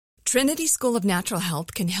Trinity School of Natural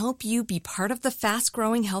Health can help you be part of the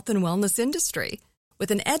fast-growing health and wellness industry.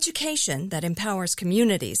 With an education that empowers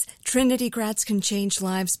communities, Trinity grads can change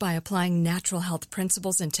lives by applying natural health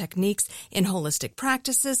principles and techniques in holistic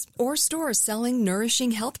practices or stores selling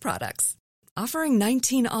nourishing health products. Offering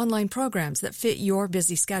 19 online programs that fit your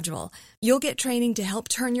busy schedule, you'll get training to help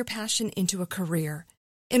turn your passion into a career.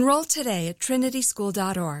 Enroll today at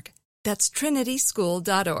trinityschool.org. That's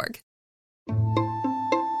trinityschool.org.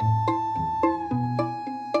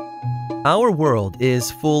 Our world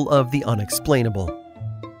is full of the unexplainable.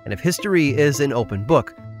 And if history is an open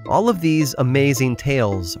book, all of these amazing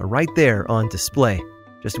tales are right there on display,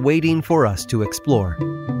 just waiting for us to explore.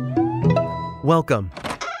 Welcome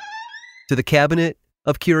to the Cabinet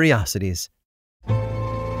of Curiosities.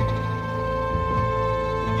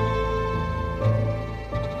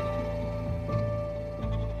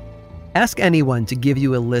 Ask anyone to give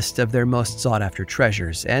you a list of their most sought-after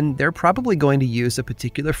treasures, and they're probably going to use a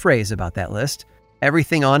particular phrase about that list.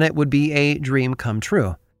 Everything on it would be a dream come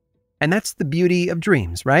true. And that's the beauty of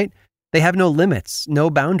dreams, right? They have no limits, no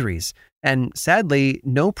boundaries, and sadly,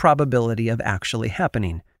 no probability of actually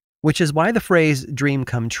happening. Which is why the phrase dream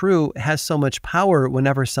come true has so much power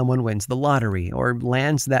whenever someone wins the lottery or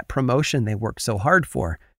lands that promotion they worked so hard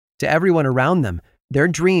for. To everyone around them, their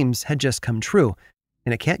dreams had just come true.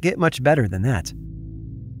 And it can't get much better than that.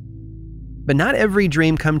 But not every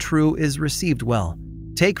dream come true is received well.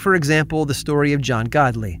 Take, for example, the story of John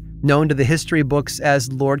Godley, known to the history books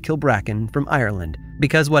as Lord Kilbracken from Ireland,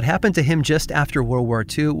 because what happened to him just after World War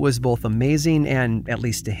II was both amazing and, at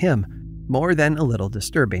least to him, more than a little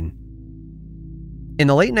disturbing. In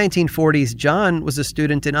the late 1940s, John was a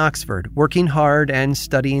student in Oxford, working hard and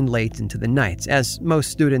studying late into the night, as most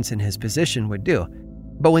students in his position would do.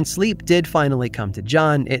 But when sleep did finally come to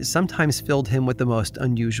John, it sometimes filled him with the most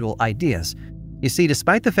unusual ideas. You see,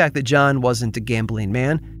 despite the fact that John wasn't a gambling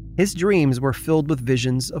man, his dreams were filled with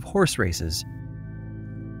visions of horse races.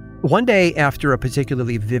 One day, after a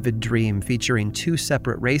particularly vivid dream featuring two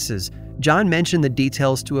separate races, John mentioned the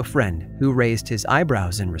details to a friend, who raised his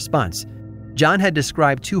eyebrows in response. John had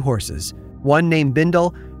described two horses, one named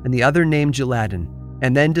Bindle and the other named Gelatin,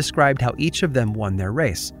 and then described how each of them won their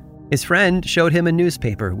race. His friend showed him a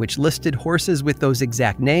newspaper which listed horses with those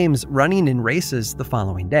exact names running in races the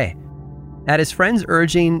following day. At his friend's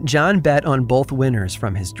urging, John bet on both winners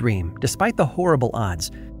from his dream, despite the horrible odds,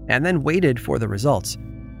 and then waited for the results.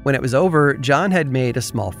 When it was over, John had made a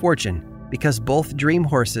small fortune, because both dream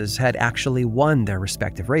horses had actually won their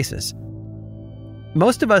respective races.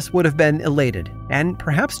 Most of us would have been elated, and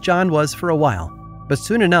perhaps John was for a while. But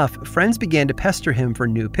soon enough, friends began to pester him for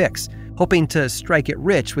new picks, hoping to strike it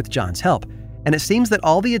rich with John's help. And it seems that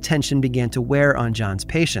all the attention began to wear on John's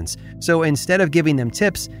patience. So instead of giving them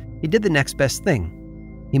tips, he did the next best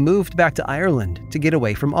thing. He moved back to Ireland to get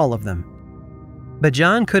away from all of them. But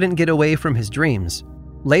John couldn't get away from his dreams.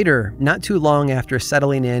 Later, not too long after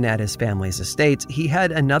settling in at his family's estate, he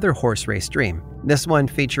had another horse race dream, this one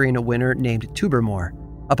featuring a winner named Tobermory.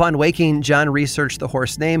 Upon waking, John researched the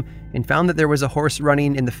horse name and found that there was a horse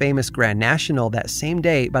running in the famous Grand National that same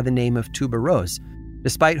day by the name of Tuberose.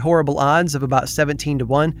 Despite horrible odds of about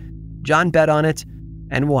 17-1, John bet on it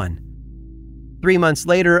and won. 3 months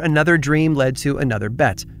later, another dream led to another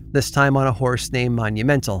bet, this time on a horse named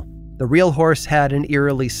Monumental. The real horse had an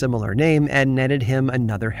eerily similar name and netted him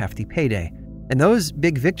another hefty payday. And those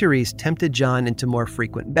big victories tempted John into more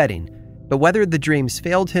frequent betting. But whether the dreams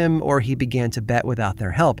failed him or he began to bet without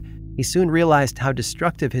their help, he soon realized how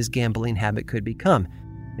destructive his gambling habit could become,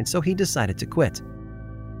 and so he decided to quit.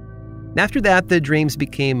 After that, the dreams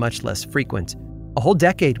became much less frequent. A whole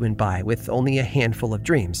decade went by with only a handful of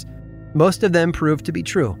dreams. Most of them proved to be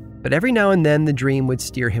true, but every now and then the dream would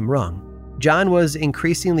steer him wrong. John was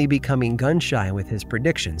increasingly becoming gun-shy with his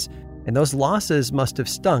predictions, and those losses must have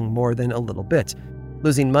stung more than a little bit.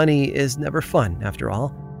 Losing money is never fun, after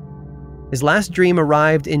all. His last dream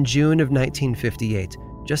arrived in June of 1958,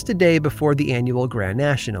 just a day before the annual Grand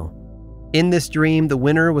National. In this dream, the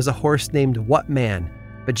winner was a horse named What Man,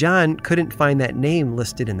 but John couldn't find that name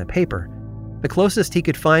listed in the paper. The closest he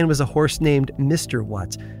could find was a horse named Mr.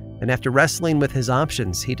 What, and after wrestling with his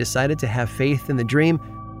options, he decided to have faith in the dream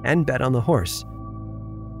and bet on the horse.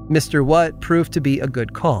 Mr. What proved to be a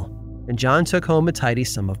good call, and John took home a tidy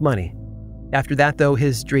sum of money. After that, though,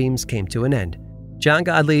 his dreams came to an end. John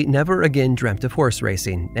Godley never again dreamt of horse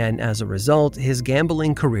racing, and as a result, his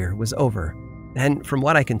gambling career was over. And from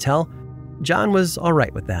what I can tell, John was all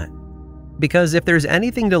right with that. Because if there's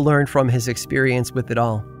anything to learn from his experience with it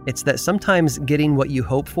all, it's that sometimes getting what you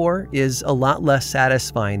hope for is a lot less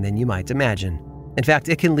satisfying than you might imagine. In fact,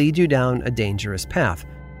 it can lead you down a dangerous path.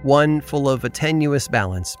 one full of a tenuous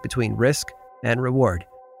balance between risk and reward.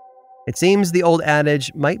 It seems the old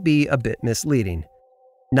adage might be a bit misleading.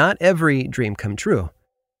 Not every dream come true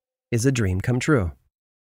is a dream come true.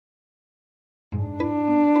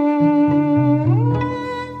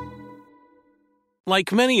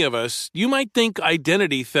 Like many of us, you might think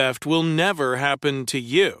identity theft will never happen to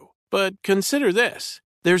you. But consider this.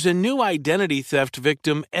 There's a new identity theft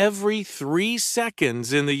victim every 3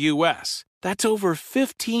 seconds in the U.S. That's over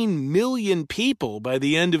 15 million people by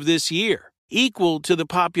the end of this year, equal to the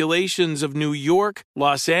populations of New York,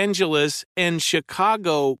 Los Angeles, and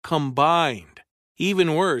Chicago combined.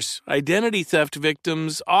 Even worse, identity theft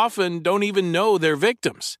victims often don't even know they're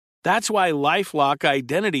victims. That's why LifeLock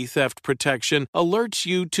Identity Theft Protection alerts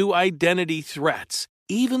you to identity threats,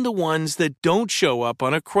 even the ones that don't show up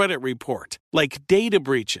on a credit report, like data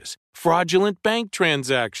breaches, fraudulent bank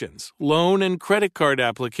transactions, loan and credit card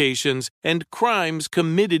applications, and crimes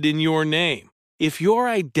committed in your name. If your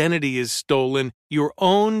identity is stolen, your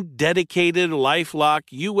own dedicated LifeLock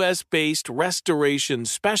US-based restoration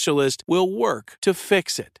specialist will work to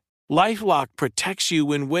fix it. LifeLock protects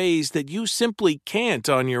you in ways that you simply can't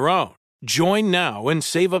on your own. Join now and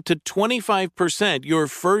save up to 25% your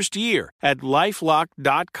first year at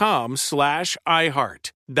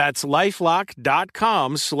LifeLock.com/iHeart. That's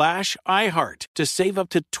LifeLock.com/iHeart to save up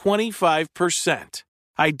to 25%.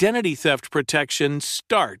 Identity theft protection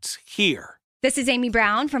starts here. This is Amy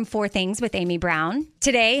Brown from 4 Things with Amy Brown.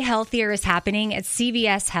 Today, Healthier is happening at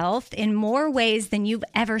CVS Health in more ways than you've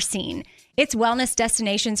ever seen. It's wellness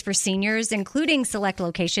destinations for seniors, including select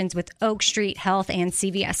locations with Oak Street Health and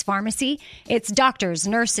CVS Pharmacy. It's doctors,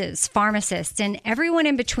 nurses, pharmacists, and everyone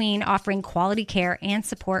in between offering quality care and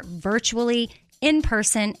support virtually, in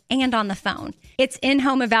person, and on the phone. It's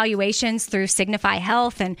in-home evaluations through Signify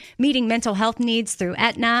Health and meeting mental health needs through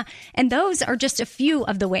Aetna. And those are just a few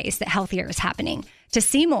of the ways that Healthier is happening. To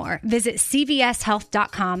see more, visit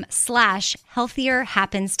cvshealth.com/healthier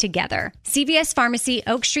happens together. CVS Pharmacy,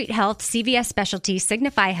 Oak Street Health, CVS Specialty,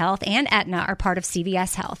 Signify Health, and Aetna are part of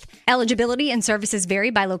CVS Health. Eligibility and services vary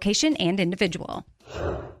by location and individual.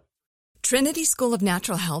 Trinity School of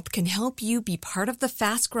Natural Health can help you be part of the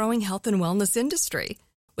fast-growing health and wellness industry.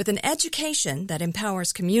 With an education that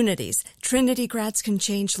empowers communities, Trinity grads can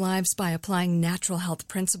change lives by applying natural health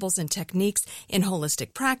principles and techniques in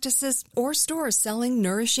holistic practices or stores selling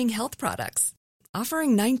nourishing health products.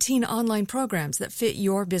 Offering 19 online programs that fit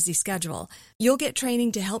your busy schedule, you'll get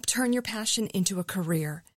training to help turn your passion into a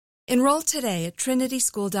career. Enroll today at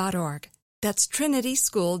trinityschool.org. That's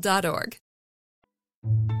trinityschool.org.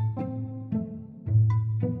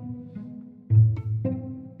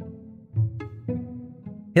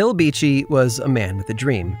 Hill Beachy was a man with a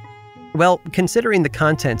dream. Well, considering the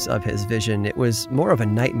contents of his vision, it was more of a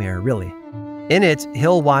nightmare, really. In it,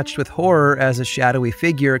 Hill watched with horror as a shadowy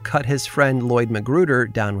figure cut his friend Lloyd Magruder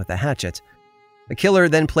down with a hatchet. The killer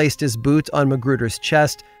then placed his boot on Magruder's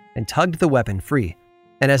chest and tugged the weapon free.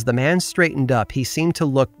 And as the man straightened up, he seemed to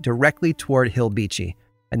look directly toward Hill Beachy,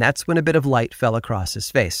 and that's when a bit of light fell across his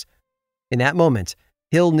face. In that moment,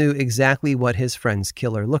 Hill knew exactly what his friend's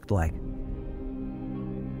killer looked like.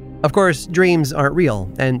 Of course, dreams aren't real,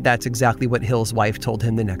 and that's exactly what Hill's wife told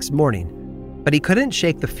him the next morning. But he couldn't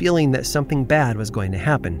shake the feeling that something bad was going to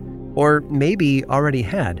happen, or maybe already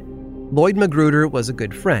had. Lloyd Magruder was a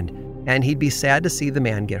good friend, and he'd be sad to see the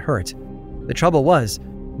man get hurt. The trouble was,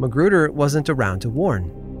 Magruder wasn't around to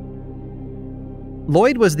warn.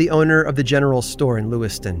 Lloyd was the owner of the General Store in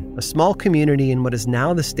Lewiston, a small community in what is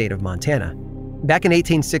now the state of Montana. Back in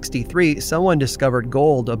 1863, someone discovered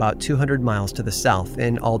gold about 200 miles to the south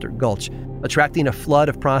in Alder Gulch, attracting a flood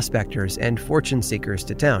of prospectors and fortune seekers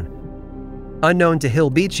to town. Unknown to Hill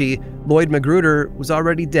Beachy, Lloyd Magruder was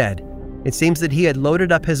already dead. It seems that he had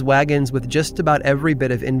loaded up his wagons with just about every bit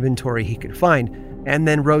of inventory he could find, and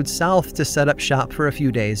then rode south to set up shop for a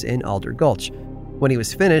few days in Alder Gulch. When he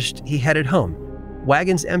was finished, he headed home.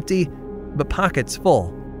 Wagons empty, but pockets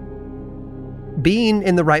full. Being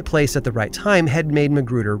in the right place at the right time had made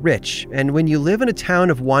Magruder rich, and when you live in a town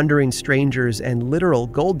of wandering strangers and literal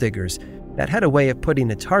gold diggers, that had a way of putting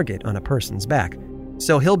a target on a person's back.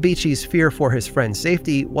 So Hill Beachy's fear for his friend's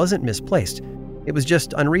safety wasn't misplaced. It was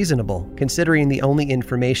just unreasonable, considering the only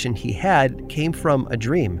information he had came from a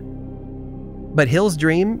dream. But Hill's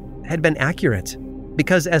dream had been accurate,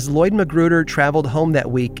 because as Lloyd Magruder traveled home that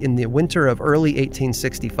week in the winter of early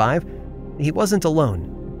 1865, he wasn't alone.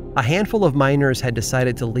 A handful of miners had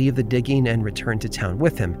decided to leave the digging and return to town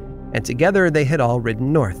with him, and together they had all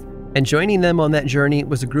ridden north. And joining them on that journey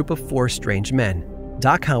was a group of 4 strange men: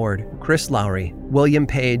 Doc Howard, Chris Lowry, William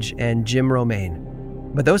Page, and Jim Romaine.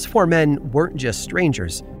 But those 4 men weren't just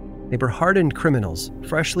strangers. They were hardened criminals,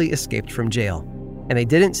 freshly escaped from jail. And they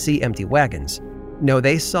didn't see empty wagons. No,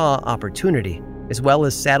 they saw opportunity, as well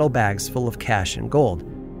as saddlebags full of cash and gold.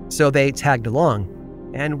 So they tagged along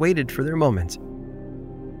and waited for their moment.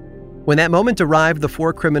 When that moment arrived, the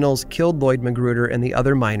 4 criminals killed Lloyd Magruder and the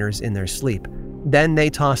other miners in their sleep. Then they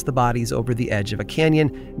tossed the bodies over the edge of a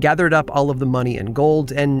canyon, gathered up all of the money and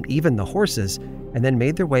gold, and even the horses, and then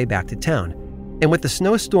made their way back to town. And with the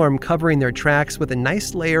snowstorm covering their tracks with a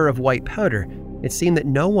nice layer of white powder, it seemed that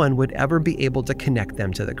no one would ever be able to connect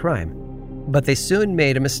them to the crime. But they soon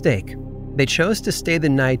made a mistake. They chose to stay the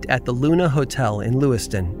night at the Luna Hotel in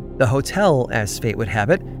Lewiston. The hotel, as fate would have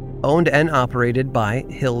it, owned and operated by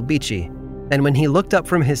Hill Beachy. And when he looked up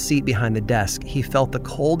from his seat behind the desk, he felt the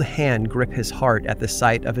cold hand grip his heart at the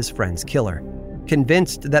sight of his friend's killer.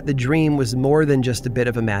 Convinced that the dream was more than just a bit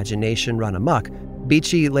of imagination run amok,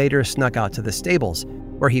 Beachy later snuck out to the stables,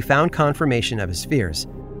 where he found confirmation of his fears.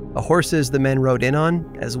 The horses the men rode in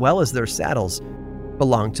on, as well as their saddles,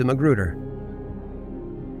 belonged to Magruder.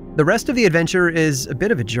 The rest of the adventure is a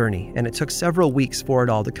bit of a journey, and it took several weeks for it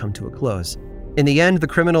all to come to a close. In the end, the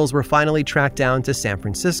criminals were finally tracked down to San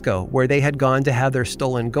Francisco, where they had gone to have their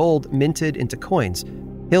stolen gold minted into coins.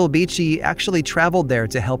 Hill Beachy actually traveled there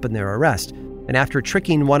to help in their arrest, and after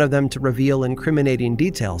tricking one of them to reveal incriminating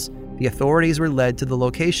details, the authorities were led to the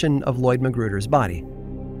location of Lloyd Magruder's body.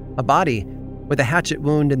 A body with a hatchet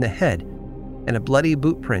wound in the head and a bloody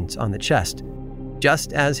boot print on the chest,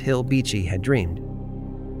 just as Hill Beachy had dreamed.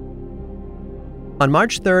 On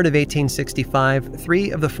March 3rd of 1865,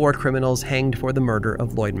 3 of the 4 criminals hanged for the murder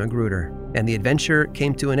of Lloyd Magruder, and the adventure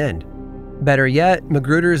came to an end. Better yet,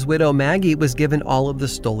 Magruder's widow Maggie was given all of the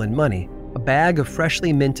stolen money, a bag of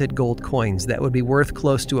freshly minted gold coins that would be worth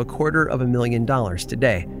close to $250,000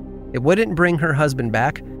 today. It wouldn't bring her husband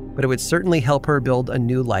back, but it would certainly help her build a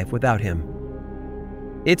new life without him.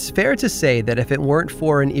 It's fair to say that if it weren't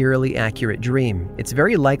for an eerily accurate dream, it's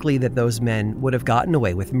very likely that those men would have gotten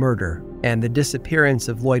away with murder, and the disappearance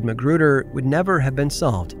of Lloyd Magruder would never have been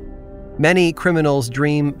solved. Many criminals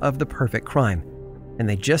dream of the perfect crime, and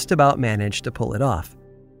they just about managed to pull it off.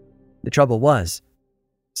 The trouble was,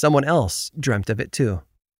 someone else dreamt of it too.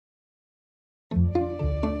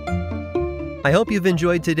 I hope you've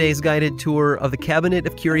enjoyed today's guided tour of the Cabinet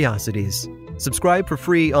of Curiosities. Subscribe for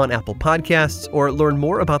free on Apple Podcasts or learn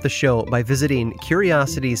more about the show by visiting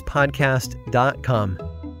curiositiespodcast.com.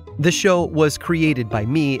 This show was created by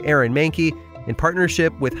me, Aaron Mahnke, in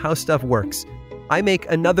partnership with How Stuff Works. I make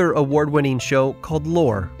another award-winning show called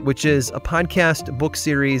Lore, which is a podcast, book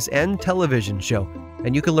series, and television show,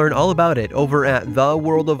 and you can learn all about it over at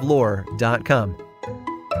theworldoflore.com.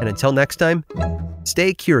 And until next time,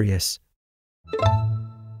 stay curious.